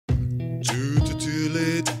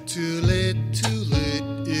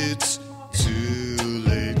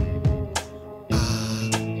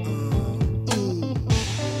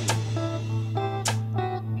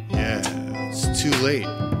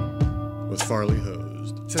Marley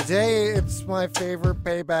hosed. Today, it's my favorite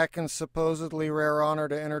payback and supposedly rare honor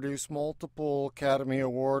to introduce multiple Academy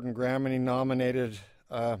Award and Grammy-nominated,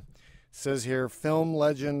 says here, film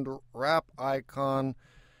legend, rap icon,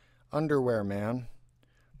 underwear man,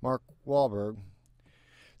 Mark Wahlberg.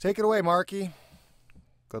 Take it away, Marky.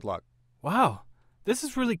 Good luck. Wow, this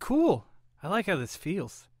is really cool. I like how this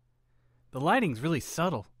feels. The lighting's really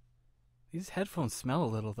subtle. These headphones smell a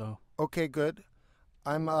little, though. Okay, good.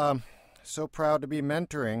 I'm so proud to be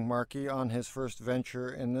mentoring Marky on his first venture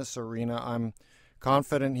in this arena. I'm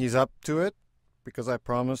confident he's up to it because I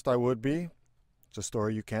promised I would be. It's a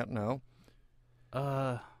story you can't know.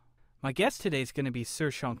 My guest today is going to be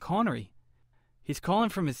Sir Sean Connery. He's calling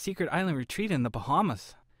from his secret island retreat in the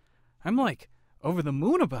Bahamas. I'm like over the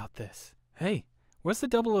moon about this. Hey, where's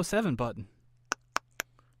the 007 button?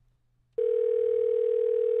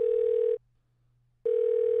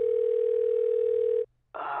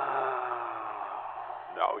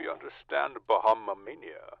 Now you understand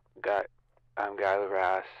Bahamamania. I'm Guy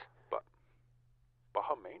LaRasse. But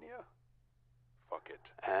Bahamania? Fuck it.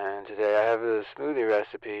 And today I have a smoothie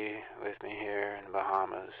recipe with me here in the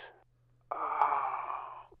Bahamas.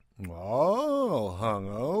 Oh,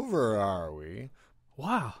 hungover, are we?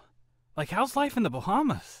 Wow. Like, how's life in the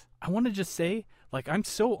Bahamas? I want to just say, like, I'm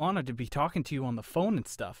so honored to be talking to you on the phone and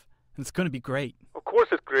stuff. And it's going to be great. Of course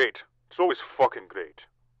it's great. It's always fucking great.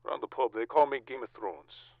 Around the pub, they call me Game of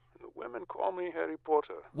Thrones. And the women call me Harry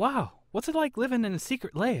Potter. Wow. What's it like living in a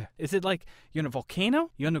secret lair? Is it like you're in a volcano?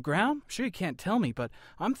 You underground? I'm sure you can't tell me, but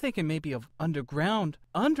I'm thinking maybe of underground,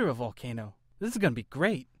 under a volcano. This is going to be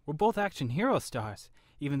great. We're both action hero stars.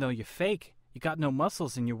 Even though you're fake, you got no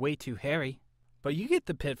muscles and you're way too hairy. But you get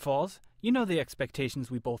the pitfalls. You know the expectations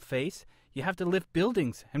we both face. You have to lift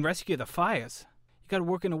buildings and rescue the fires. You got to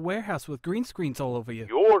work in a warehouse with green screens all over you.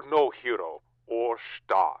 You're no hero or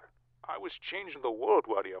star. I was changing the world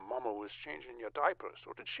while your mama was changing your diapers,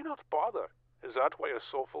 or did she not bother? Is that why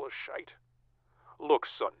you're so full of shite? Look,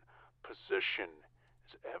 son, position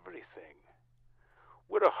is everything.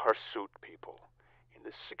 We're a hirsute people. In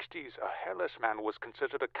the 60s, a hairless man was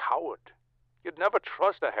considered a coward. You'd never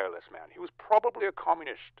trust a hairless man. He was probably a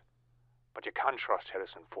communist. But you can trust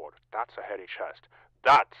Harrison Ford. That's a hairy chest.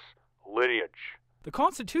 That's lineage. The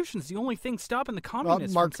Constitution's the only thing stopping the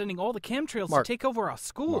communists from sending all the chemtrails to take over our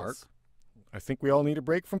schools. Mark, I think we all need a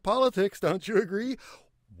break from politics, don't you agree?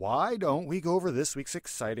 Why don't we go over this week's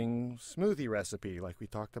exciting smoothie recipe like we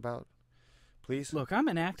talked about? Please? Look, I'm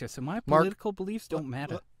an actor, so my political beliefs don't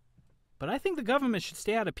matter. But I think the government should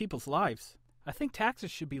stay out of people's lives. I think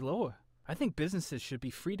taxes should be lower. I think businesses should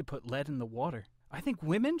be free to put lead in the water. I think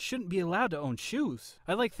women shouldn't be allowed to own shoes.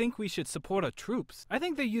 I think we should support our troops. I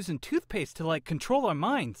think they're using toothpaste to control our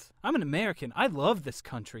minds. I'm an American. I love this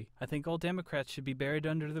country. I think all Democrats should be buried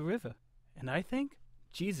under the river. And I think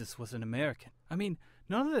Jesus was an American. I mean,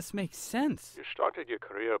 none of this makes sense. You started your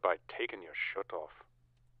career by taking your shirt off.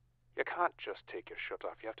 You can't just take your shirt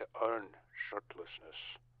off. You have to earn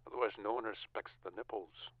shirtlessness. Otherwise, no one respects the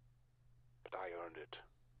nipples. But I earned it.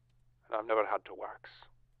 And I've never had to wax.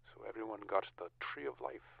 So everyone got the tree of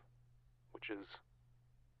life, which is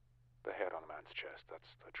the hair on a man's chest.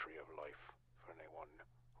 That's the tree of life for anyone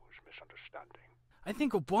who's misunderstanding. I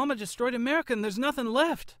think Obama destroyed America and there's nothing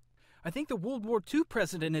left. I think the World War II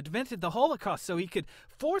president invented the Holocaust so he could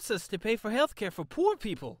force us to pay for health care for poor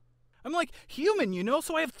people. I'm like human,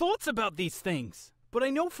 so I have thoughts about these things. But I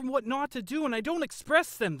know from what not to do and I don't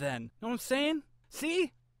express them then. Know what I'm saying?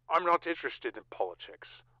 See? I'm not interested in politics.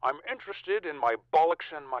 I'm interested in my bollocks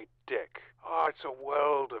and my dick. It's a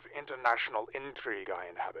world of international intrigue I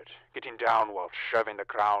inhabit. Getting down while shoving the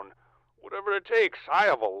crown. Whatever it takes, I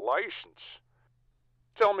have a license.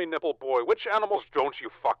 Tell me, nipple boy, which animals don't you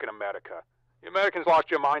fuck in America? The Americans lost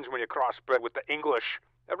your minds when you crossbred with the English.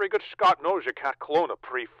 Every good Scot knows you can't clone a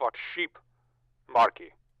pre-fucked sheep.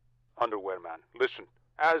 Marky, underwear man, listen.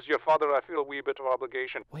 As your father, I feel a wee bit of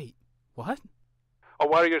obligation. Wait, what? I'll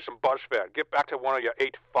wire you some bus fare. Get back to one of your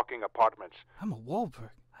 8 fucking apartments. I'm a Wahlberg.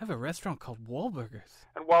 I have a restaurant called Wahlburgers.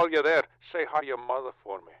 And while you're there, say hi to your mother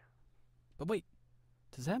for me. But wait,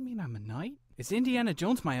 does that mean I'm a knight? Is Indiana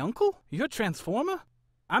Jones my uncle? You're a Transformer?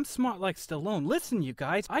 I'm smart like Stallone. Listen, you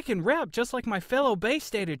guys, I can rap just like my fellow Bay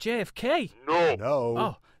Stater JFK. No. No.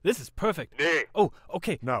 Oh, this is perfect. Nay. Oh,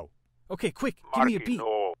 okay. No. Okay, quick, Marky, give me a beat.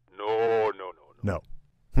 No. No.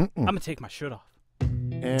 I'm gonna take my shirt off.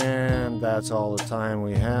 And that's all the time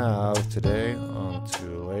we have today on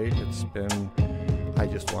Too Late. I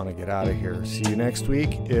just want to get out of here. See you next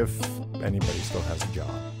week if anybody still has a job.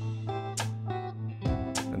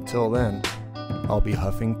 Until then, I'll be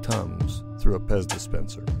huffing Tums through a Pez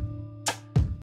dispenser.